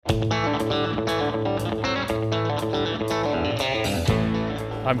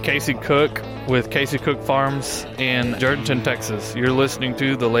I'm Casey Cook with Casey Cook Farms in Jordanton, Texas. You're listening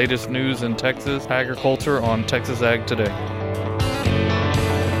to the latest news in Texas agriculture on Texas Ag Today.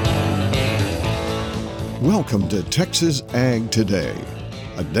 Welcome to Texas Ag Today,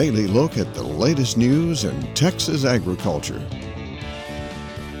 a daily look at the latest news in Texas agriculture.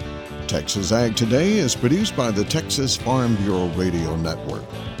 Texas Ag Today is produced by the Texas Farm Bureau Radio Network,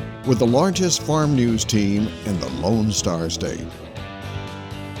 with the largest farm news team in the Lone Star State.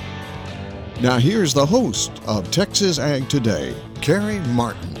 Now here's the host of Texas Ag Today, Carrie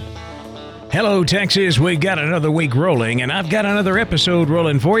Martin. Hello, Texas. We got another week rolling, and I've got another episode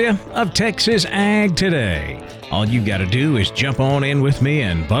rolling for you of Texas Ag Today. All you got to do is jump on in with me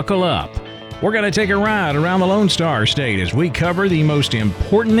and buckle up. We're going to take a ride around the Lone Star State as we cover the most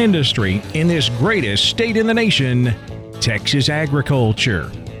important industry in this greatest state in the nation, Texas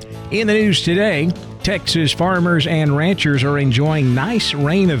agriculture. In the news today, Texas farmers and ranchers are enjoying nice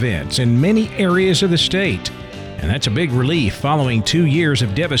rain events in many areas of the state. And that's a big relief following 2 years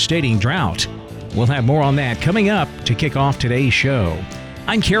of devastating drought. We'll have more on that coming up to kick off today's show.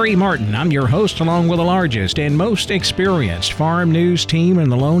 I'm Carrie Martin. I'm your host along with the largest and most experienced farm news team in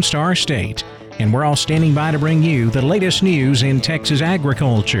the Lone Star State. And we're all standing by to bring you the latest news in Texas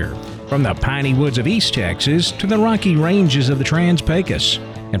agriculture, from the piney woods of East Texas to the rocky ranges of the Trans-Pecos,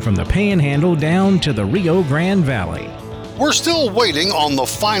 and from the Panhandle down to the Rio Grande Valley. We're still waiting on the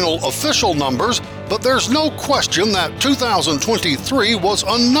final official numbers, but there's no question that 2023 was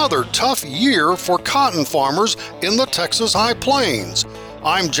another tough year for cotton farmers in the Texas High Plains.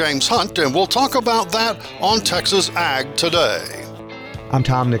 I'm James Hunt, and we'll talk about that on Texas Ag Today. I'm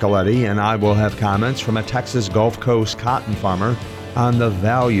Tom Nicoletti, and I will have comments from a Texas Gulf Coast cotton farmer on the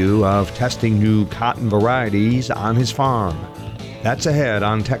value of testing new cotton varieties on his farm. That's ahead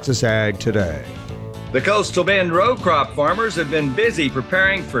on Texas Ag Today. The Coastal Bend row crop farmers have been busy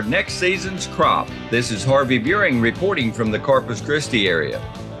preparing for next season's crop. This is Harvey Buring reporting from the Corpus Christi area.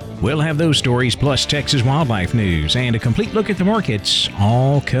 We'll have those stories plus Texas wildlife news and a complete look at the markets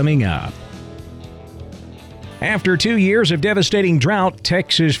all coming up. After 2 years of devastating drought,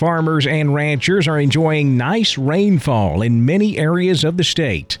 Texas farmers and ranchers are enjoying nice rainfall in many areas of the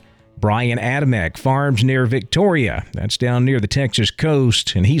state. Brian Adamek farms near Victoria. That's down near the Texas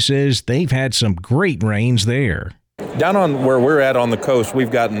coast, and he says they've had some great rains there. Down on where we're at on the coast, we've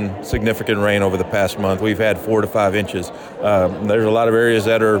gotten significant rain over the past month. We've had 4 to 5 inches. There's a lot of areas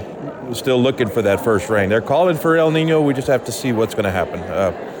that are still looking for that first rain. They're calling for El Nino. We just have to see what's going to happen.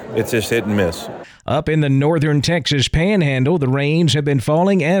 It's just hit and miss. Up in the northern Texas Panhandle, the rains have been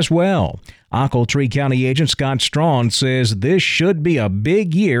falling as well. Ochiltree County agent Scott Strawn says this should be a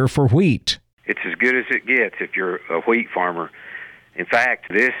big year for wheat. It's as good as it gets if you're a wheat farmer. In fact,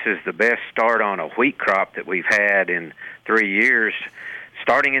 this is the best start on a wheat crop that we've had in 3 years.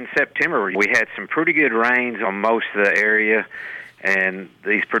 Starting in September, we had some pretty good rains on most of the area, and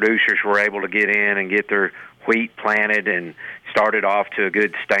these producers were able to get in and get their wheat planted and started off to a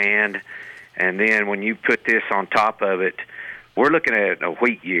good stand. And then when you put this on top of it, we're looking at a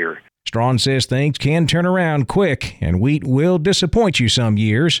wheat year. Strawn says things can turn around quick, and wheat will disappoint you some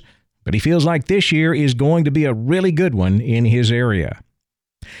years, but he feels like this year is going to be a really good one in his area.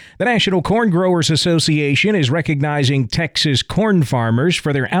 The National Corn Growers Association is recognizing Texas corn farmers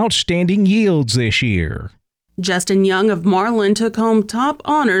for their outstanding yields this year. Justin Young of Marlin took home top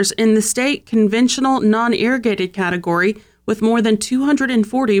honors in the state conventional non-irrigated category with more than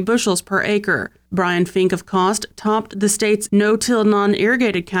 240 bushels per acre. Brian Fink of Cost topped the state's no-till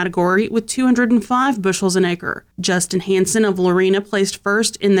non-irrigated category with 205 bushels an acre. Justin Hansen of Lorena placed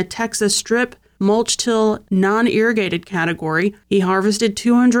first in the Texas Strip mulch-till non-irrigated category. He harvested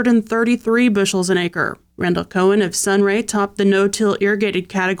 233 bushels an acre. Randall Cohen of Sunray topped the no-till irrigated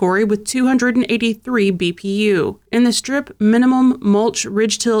category with 283 BPU. In the strip minimum mulch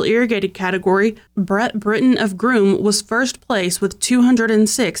ridge-till irrigated category, Brett Britton of Groom was first place with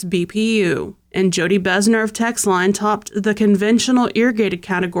 206 BPU. And Jody Besner of Texline topped the conventional irrigated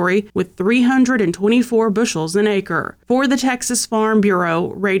category with 324 bushels an acre. For the Texas Farm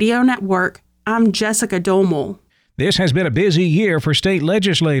Bureau Radio Network, I'm Jessica Domel. This has been a busy year for state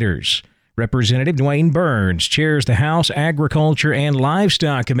legislators. Representative Dwayne Burns chairs the House Agriculture and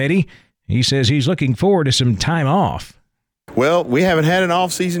Livestock Committee. He says he's looking forward to some time off. Well, we haven't had an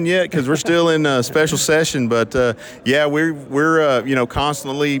off season yet because we're still in a special session. But yeah, we're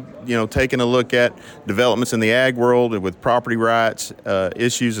constantly taking a look at developments in the ag world with property rights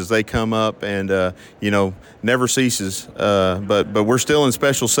issues as they come up, and never ceases. But we're still in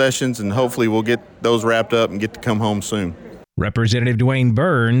special sessions, and hopefully we'll get those wrapped up and get to come home soon. Representative Dwayne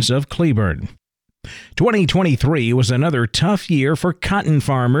Burns of Cleburne. 2023 was another tough year for cotton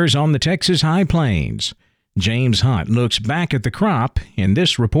farmers on the Texas High Plains. James Hunt looks back at the crop in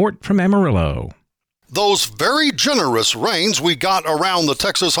this report from Amarillo. Those very generous rains we got around the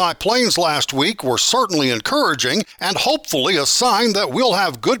Texas High Plains last week were certainly encouraging and hopefully a sign that we'll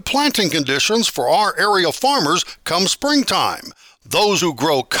have good planting conditions for our area farmers come springtime. Those who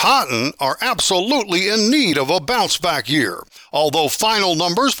grow cotton are absolutely in need of a bounce-back year. Although final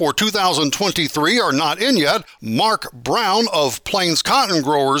numbers for 2023 are not in yet, Mark Brown of Plains Cotton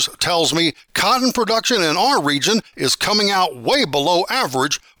Growers tells me cotton production in our region is coming out way below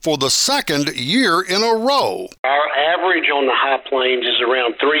average for the second year in a row. Our average on the High Plains is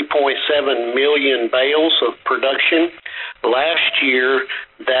around 3.7 million bales of production. Last year,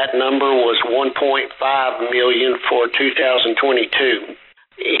 that number was 1.5 million for 2022.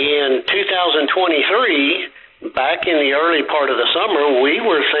 In 2023, back in the early part of the summer, we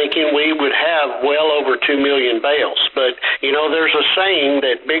were thinking we would have well over 2 million bales. But, there's a saying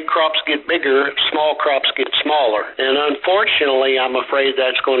that big crops get bigger, small crops get smaller. And unfortunately, I'm afraid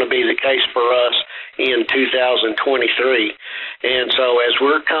that's going to be the case for us in 2023. And so as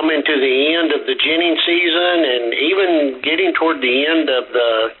we're coming to the end of the ginning season and even getting toward the end of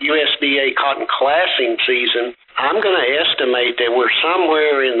the USDA cotton classing season, I'm going to estimate that we're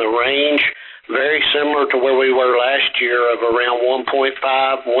somewhere in the range very similar to where we were last year of around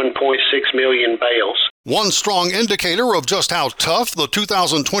 1.5, 1.6 million bales. One strong indicator of just how tough the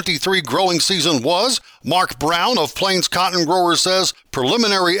 2023 growing season was, Mark Brown of Plains Cotton Growers says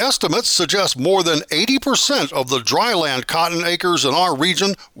preliminary estimates suggest more than 80% of the dryland cotton acres in our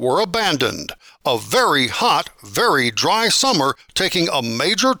region were abandoned. A very hot, very dry summer taking a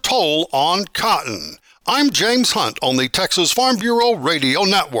major toll on cotton. I'm James Hunt on the Texas Farm Bureau Radio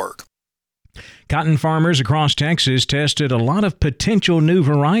Network. Cotton farmers across Texas tested a lot of potential new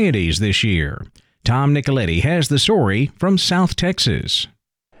varieties this year. Tom Nicoletti has the story from South Texas.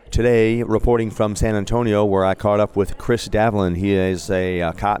 Today, reporting from San Antonio, where I caught up with Chris Davlin. He is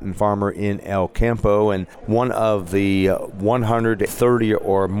a cotton farmer in El Campo and one of the 130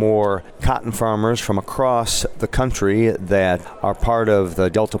 or more cotton farmers from across the country that are part of the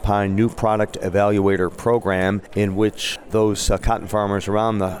Delta Pine New Product Evaluator program, in which those cotton farmers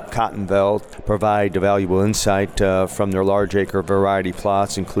around the Cotton Belt provide valuable insight from their large acre variety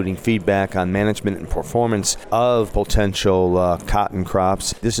plots, including feedback on management and performance of potential cotton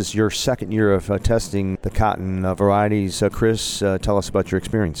crops. This is your second year of testing the cotton varieties. Chris, tell us about your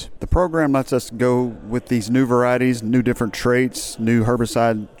experience. The program lets us go with these new varieties, new different traits, new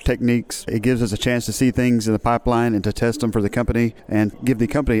herbicide techniques. It gives us a chance to see things in the pipeline and to test them for the company and give the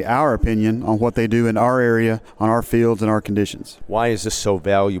company our opinion on what they do in our area, on our fields, and our conditions. Why is this so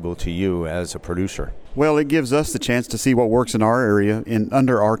valuable to you as a producer? Well, it gives us the chance to see what works in our area,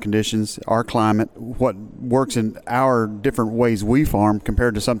 under our conditions, our climate, what works in our different ways we farm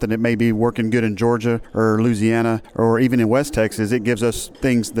compared to something that may be working good in Georgia or Louisiana or even in West Texas. It gives us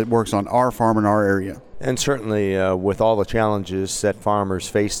things that works on our farm in our area. And certainly with all the challenges that farmers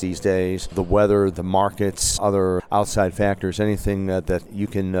face these days, the weather, the markets, other outside factors, anything that you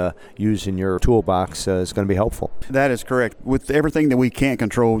can use in your toolbox is going to be helpful. That is correct. With everything that we can't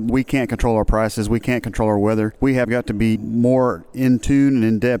control our prices, we can't control our weather. We have got to be more in tune and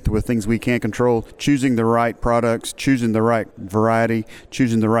in depth with things we can't control, choosing the right products, choosing the right variety,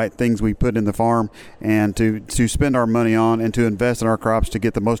 choosing the right things we put in the farm, and to spend our money on and to invest in our crops to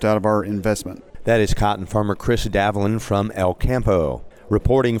get the most out of our investment. That is cotton farmer Chris Davlin from El Campo.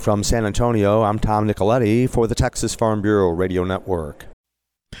 Reporting from San Antonio, I'm Tom Nicoletti for the Texas Farm Bureau Radio Network.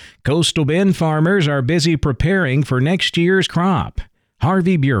 Coastal Bend farmers are busy preparing for next year's crop.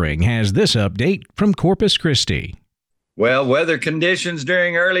 Harvey Buring has this update from Corpus Christi. Well, weather conditions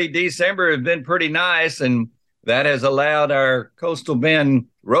during early December have been pretty nice, and that has allowed our Coastal Bend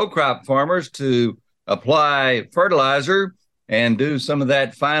row crop farmers to apply fertilizer and do some of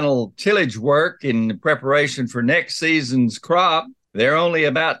that final tillage work in preparation for next season's crop. They're only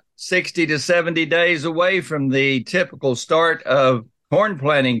about 60 to 70 days away from the typical start of corn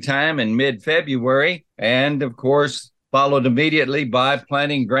planting time in mid-February, and of course, followed immediately by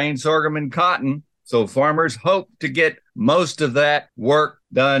planting grain, sorghum, and cotton. So farmers hope to get most of that work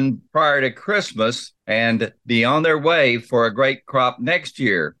done prior to Christmas and be on their way for a great crop next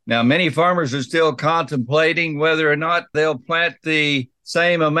year. Now, many farmers are still contemplating whether or not they'll plant the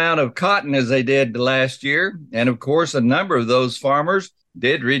same amount of cotton as they did last year. And of course, a number of those farmers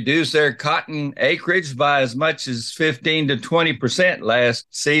did reduce their cotton acreage by as much as 15 to 20% last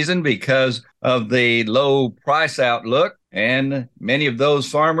season because of the low price outlook. And many of those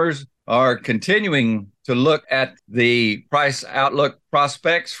farmers are continuing to look at the price outlook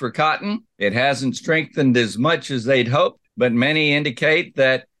prospects for cotton. It hasn't strengthened as much as they'd hoped, but many indicate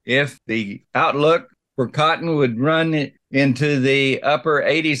that if the outlook for cotton would run into the upper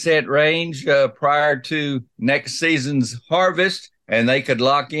 80-cent range prior to next season's harvest, and they could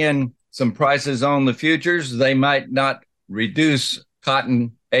lock in some prices on the futures, they might not reduce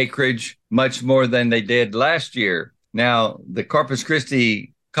cotton acreage much more than they did last year. Now, the Corpus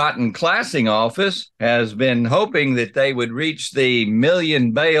Christi Cotton Classing Office has been hoping that they would reach the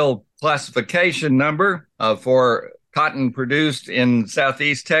million bale classification number for cotton produced in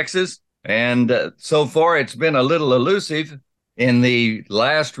Southeast Texas. And so far, it's been a little elusive. In the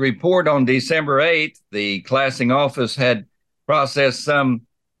last report on December 8th, the classing office had processed some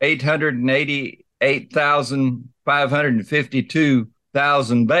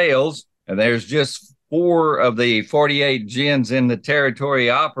 888,552,000 bales, and there's just 4 of the 48 gins in the territory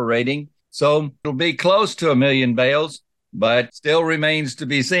operating. So it'll be close to 1 million bales, but still remains to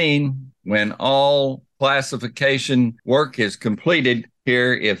be seen when all classification work is completed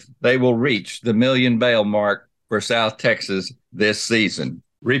here if they will reach the 1 million bale mark for South Texas this season.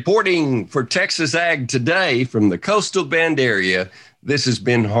 Reporting for Texas Ag Today from the Coastal Bend area, this has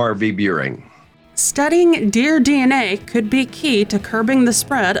been Harvey Buring. Studying deer DNA could be key to curbing the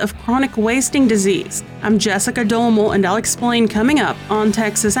spread of chronic wasting disease. I'm Jessica Domel, and I'll explain coming up on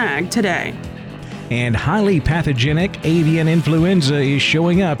Texas Ag Today. And highly pathogenic avian influenza is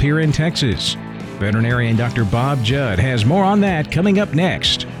showing up here in Texas. Veterinarian Dr. Bob Judd has more on that coming up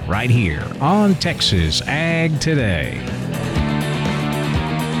next, right here on Texas Ag Today.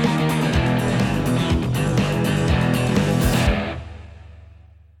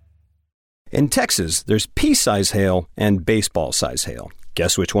 In Texas, there's pea-size hail and baseball-size hail.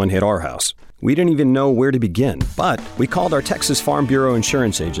 Guess which one hit our house? We didn't even know where to begin, but we called our Texas Farm Bureau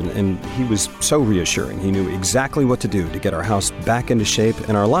insurance agent, and he was so reassuring. He knew exactly what to do to get our house back into shape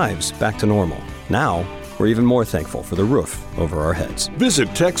and our lives back to normal. Now, we're even more thankful for the roof over our heads.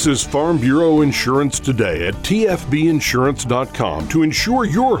 Visit Texas Farm Bureau Insurance today at tfbinsurance.com to insure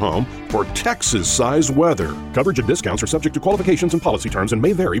your home for Texas-size weather. Coverage and discounts are subject to qualifications and policy terms and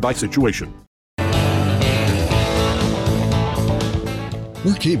may vary by situation.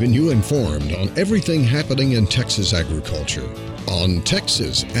 We're keeping you informed on everything happening in Texas agriculture on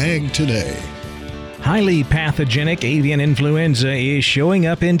Texas Ag Today. Highly pathogenic avian influenza is showing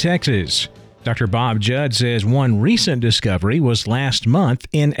up in Texas. Dr. Bob Judd says one recent discovery was last month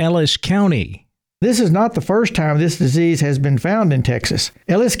in Ellis County. This is not the first time this disease has been found in Texas.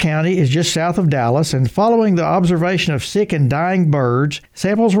 Ellis County is just south of Dallas, and following the observation of sick and dying birds,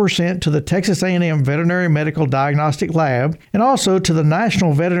 samples were sent to the Texas A&M Veterinary Medical Diagnostic Lab and also to the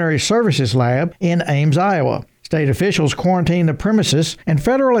National Veterinary Services Lab in Ames, Iowa. State officials quarantine the premises, and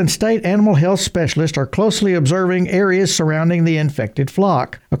federal and state animal health specialists are closely observing areas surrounding the infected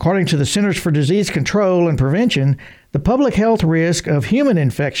flock. According to the Centers for Disease Control and Prevention, the public health risk of human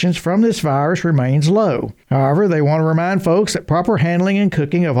infections from this virus remains low. However, they want to remind folks that proper handling and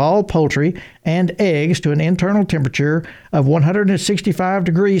cooking of all poultry and eggs to an internal temperature of 165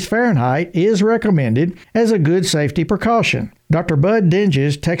 degrees Fahrenheit is recommended as a good safety precaution. Dr. Bud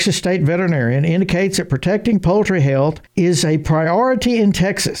Dinges, Texas State Veterinarian, indicates that protecting poultry health is a priority in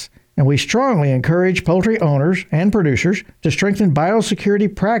Texas, and we strongly encourage poultry owners and producers to strengthen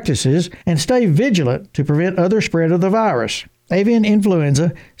biosecurity practices and stay vigilant to prevent other spread of the virus. Avian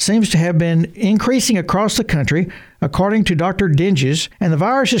influenza seems to have been increasing across the country, according to Dr. Dinges, and the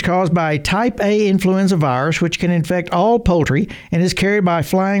virus is caused by a type A influenza virus which can infect all poultry and is carried by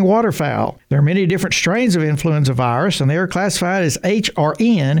flying waterfowl. There are many different strains of influenza virus, and they are classified as H or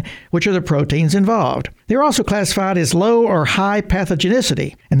N, which are the proteins involved. They are also classified as low or high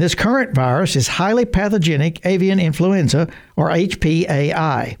pathogenicity, and this current virus is highly pathogenic avian influenza, or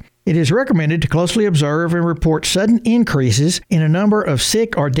HPAI. It is recommended to closely observe and report sudden increases in a number of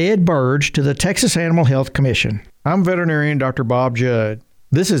sick or dead birds to the Texas Animal Health Commission. I'm veterinarian Dr. Bob Judd.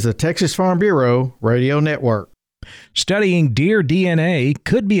 This is the Texas Farm Bureau Radio Network. Studying deer DNA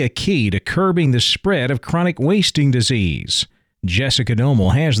could be a key to curbing the spread of chronic wasting disease. Jessica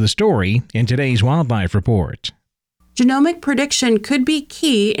Domel has the story in today's Wildlife Report. Genomic prediction could be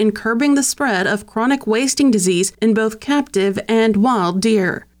key in curbing the spread of chronic wasting disease in both captive and wild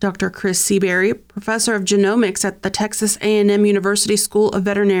deer. Dr. Chris Seabury, professor of genomics at the Texas A&M University School of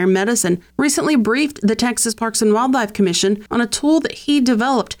Veterinary Medicine, recently briefed the Texas Parks and Wildlife Commission on a tool that he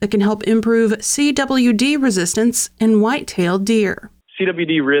developed that can help improve CWD resistance in white-tailed deer.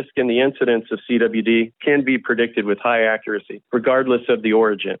 CWD risk and the incidence of CWD can be predicted with high accuracy, regardless of the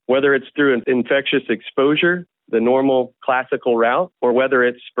origin, whether it's through an infectious exposure, the normal classical route, or whether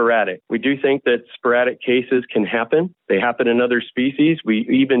it's sporadic. We do think that sporadic cases can happen. They happen in other species. We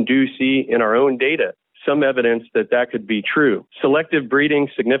even do see in our own data some evidence that that could be true. Selective breeding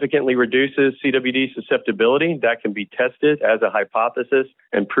significantly reduces CWD susceptibility. That can be tested as a hypothesis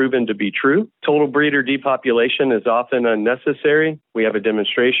and proven to be true. Total breeder depopulation is often unnecessary. We have a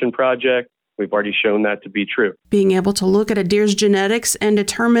demonstration project. We've already shown that to be true. Being able to look at a deer's genetics and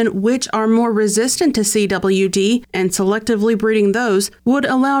determine which are more resistant to CWD and selectively breeding those would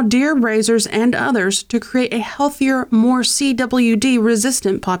allow deer raisers and others to create a healthier, more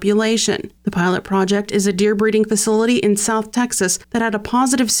CWD-resistant population. The pilot project is a deer breeding facility in South Texas that had a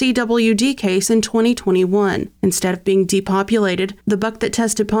positive CWD case in 2021. Instead of being depopulated, the buck that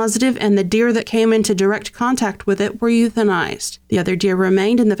tested positive and the deer that came into direct contact with it were euthanized. The other deer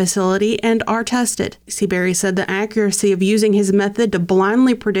remained in the facility and are tested. Seabury said the accuracy of using his method to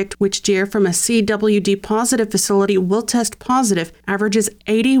blindly predict which deer from a CWD positive facility will test positive averages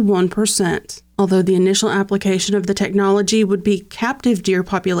 81%. Although the initial application of the technology would be captive deer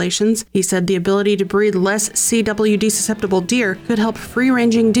populations, he said the ability to breed less CWD-susceptible deer could help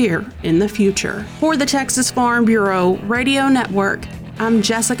free-ranging deer in the future. For the Texas Farm Bureau Radio Network, I'm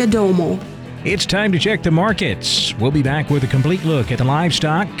Jessica Domel. It's time to check the markets. We'll be back with a complete look at the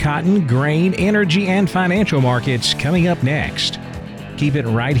livestock, cotton, grain, energy, and financial markets coming up next. Keep it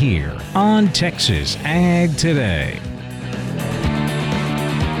right here on Texas Ag Today.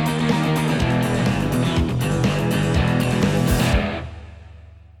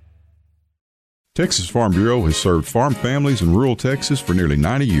 Texas Farm Bureau has served farm families in rural Texas for nearly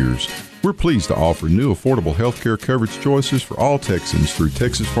 90 years. We're pleased to offer new affordable health care coverage choices for all Texans through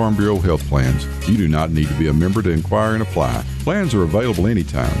Texas Farm Bureau health plans. You do not need to be a member to inquire and apply. Plans are available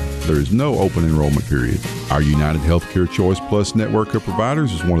anytime. There is no open enrollment period. Our United Healthcare Choice Plus network of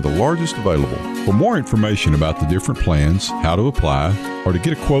providers is one of the largest available. For more information about the different plans, how to apply, or to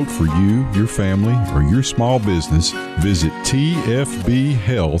get a quote for you, your family, or your small business, visit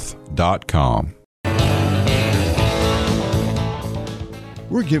tfbhealth.com.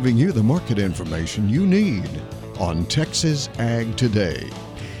 We're giving you the market information you need on Texas Ag Today.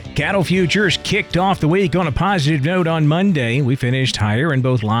 Cattle futures kicked off the week on a positive note on Monday. We finished higher in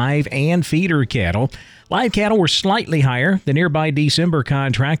both live and feeder cattle. Live cattle were slightly higher. The nearby December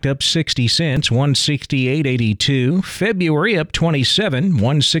contract up 60 cents, 168.82. February up 27,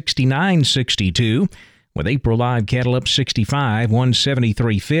 169.62. With April live cattle up 65,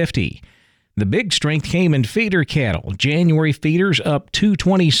 173.50. The big strength came in feeder cattle. January feeders up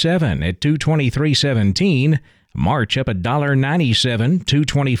 $2.27 at $223.17. March up $1.97,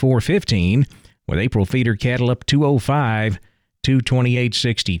 $224.15. With April feeder cattle up $2.05,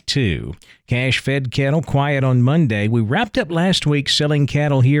 $228.62. Cash fed cattle quiet on Monday. We wrapped up last week selling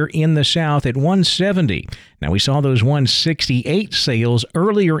cattle here in the South at $170. Now we saw those 168 sales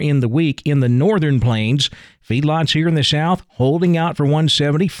earlier in the week in the northern plains. Feedlots here in the South holding out for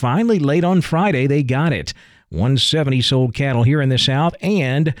 170. Finally, late on Friday, they got it. 170 sold cattle here in the South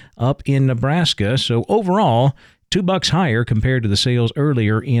and up in Nebraska. So overall, $2 higher compared to the sales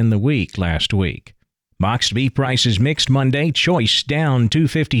earlier in the week last week. Boxed beef prices mixed Monday. Choice down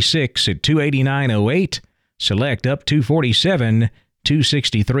 $2.56 at $289.08. Select up $2.47,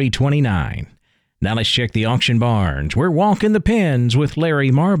 $263.29. Now let's check the auction barns. We're walking the pens with Larry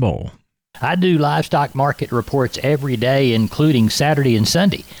Marble. I do livestock market reports every day, including Saturday and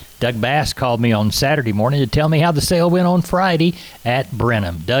Sunday. Doug Bass called me on Saturday morning to tell me how the sale went on Friday at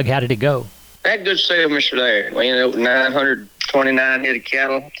Brenham. Doug, how did it go? Had good sale, Mr. Larry. We ended up with 929 head of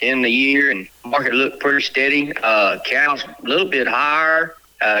cattle to end the year, and market looked pretty steady. Cows a little bit higher.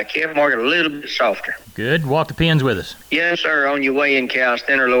 Calf market a little bit softer. Good. Walk the pens with us. Yes, sir. On your weigh-in cows,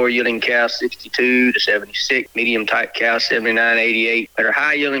 thinner, lower yielding cows 62 to 76, medium type cows 79 to 88, better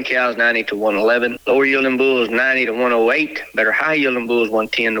high yielding cows 90 to 111, lower yielding bulls 90 to 108, better high yielding bulls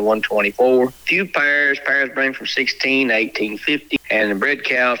 110 to 124. Few pairs bring from 16 to 1850, and the bred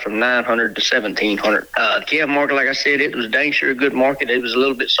cows from 900 to 1700. The calf market, like I said, it was dang sure a good market. It was a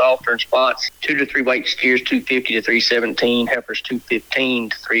little bit softer in spots. 2 to 3 weight steers 250 to 317, heifers 215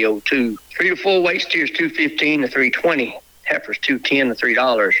 to 302. 3 to 4 weight steers 215 to 320, heifers $2.10 to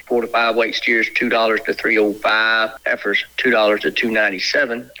 $3. 4 to 5 weight steers $2 to $3.05. Heifers $2 to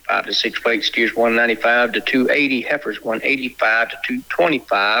 $2.97. 5 to 6 weight steers $1.95 to $2.80. Heifers $1.85 to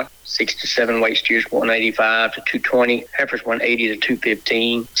 $2.25. 6 to 7 weight steers $185 to $220. Heifers $180 to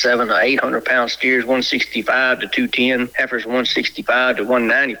 $215. 7 to 800 pound steers $165 to $210. Heifers $165 to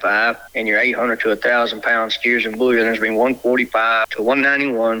 $195. And your 800 to 1,000 pound steers and bullions bring $145 to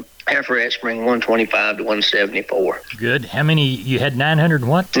 $191. Heiferettes bring $125 to $174. Good. How many? You had 900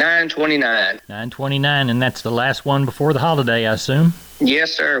 what? 929. 929, and that's the last one before the holiday, I assume?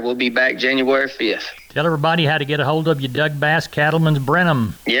 Yes, sir. We'll be back January 5th. Tell everybody how to get a hold of you, Doug Bass, Cattleman's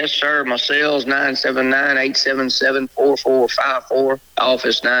Brenham. Yes, sir. My cell's 979-877-4454.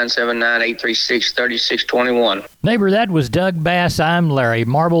 Office 979-836-3621. Neighbor, that was Doug Bass. I'm Larry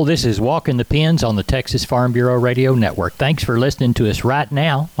Marble. This is Walking the Pens on the Texas Farm Bureau Radio Network. Thanks for listening to us right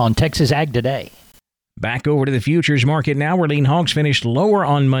now on Texas Ag Today. Back over to the futures market now, where lean hogs finished lower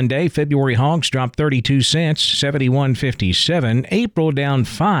on Monday. February hogs dropped 32 cents, 71.57. April down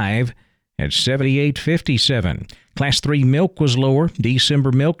 5 at 78.57. Class 3 milk was lower.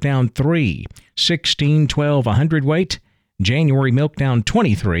 December milk down 3, 16.12 a hundredweight. January milk down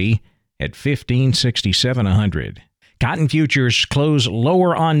 23 at 15.67 a hundred. Cotton futures closed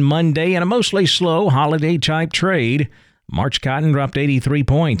lower on Monday in a mostly slow holiday-type trade. March cotton dropped 83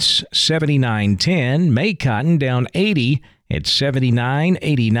 points, 79.10. May cotton down 80 at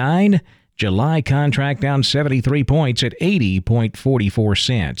 79.89. July contract down 73 points at 80.44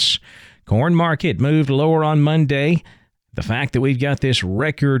 cents. Corn market moved lower on Monday. The fact that we've got this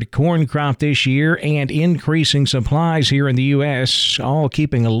record corn crop this year and increasing supplies here in the U.S. all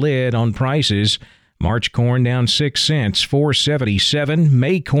keeping a lid on prices. March corn down 6 cents, 4.77.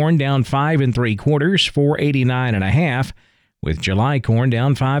 May corn down 5 3/4, 4.89 1/2. With July corn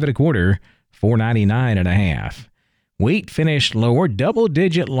down 5 1/4, 4.99 1/2. Wheat finished lower,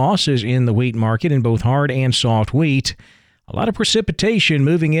 double-digit losses in the wheat market in both hard and soft wheat. A lot of precipitation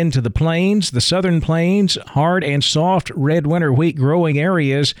moving into the plains, the southern plains, hard and soft red winter wheat growing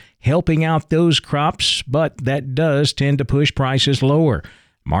areas, helping out those crops, but that does tend to push prices lower.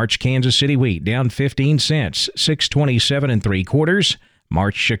 March Kansas City wheat down 15 cents, 6.27 3/4.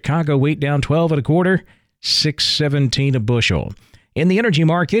 March Chicago wheat down 12 1/4, 6.17 a bushel. In the energy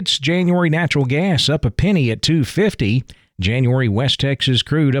markets, January natural gas up a penny at $2.50. January West Texas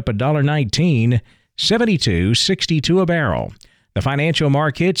crude up $1.19, 72.62 a barrel. The financial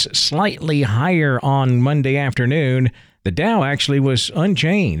markets slightly higher on Monday afternoon. The Dow actually was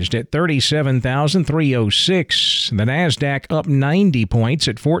unchanged at 37,306. The Nasdaq up 90 points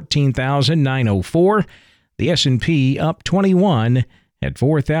at 14,904. The S&P up 21 at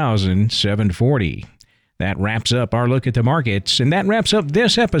 4,740. That wraps up our look at the markets, and that wraps up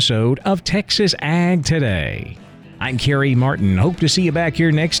this episode of Texas Ag Today. I'm Kerry Martin. Hope to see you back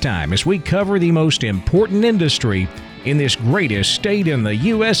here next time as we cover the most important industry in this greatest state in the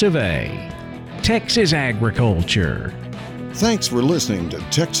U.S. of A., Texas agriculture. Thanks for listening to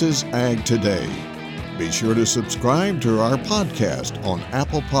Texas Ag Today. Be sure to subscribe to our podcast on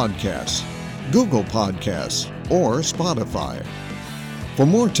Apple Podcasts, Google Podcasts, or Spotify. For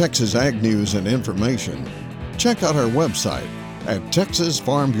more Texas Ag news and information, check out our website at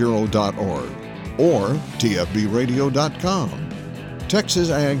texasfarmbureau.org or tfbradio.com. Texas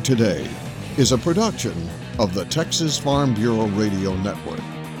Ag Today is a production of the Texas Farm Bureau Radio Network.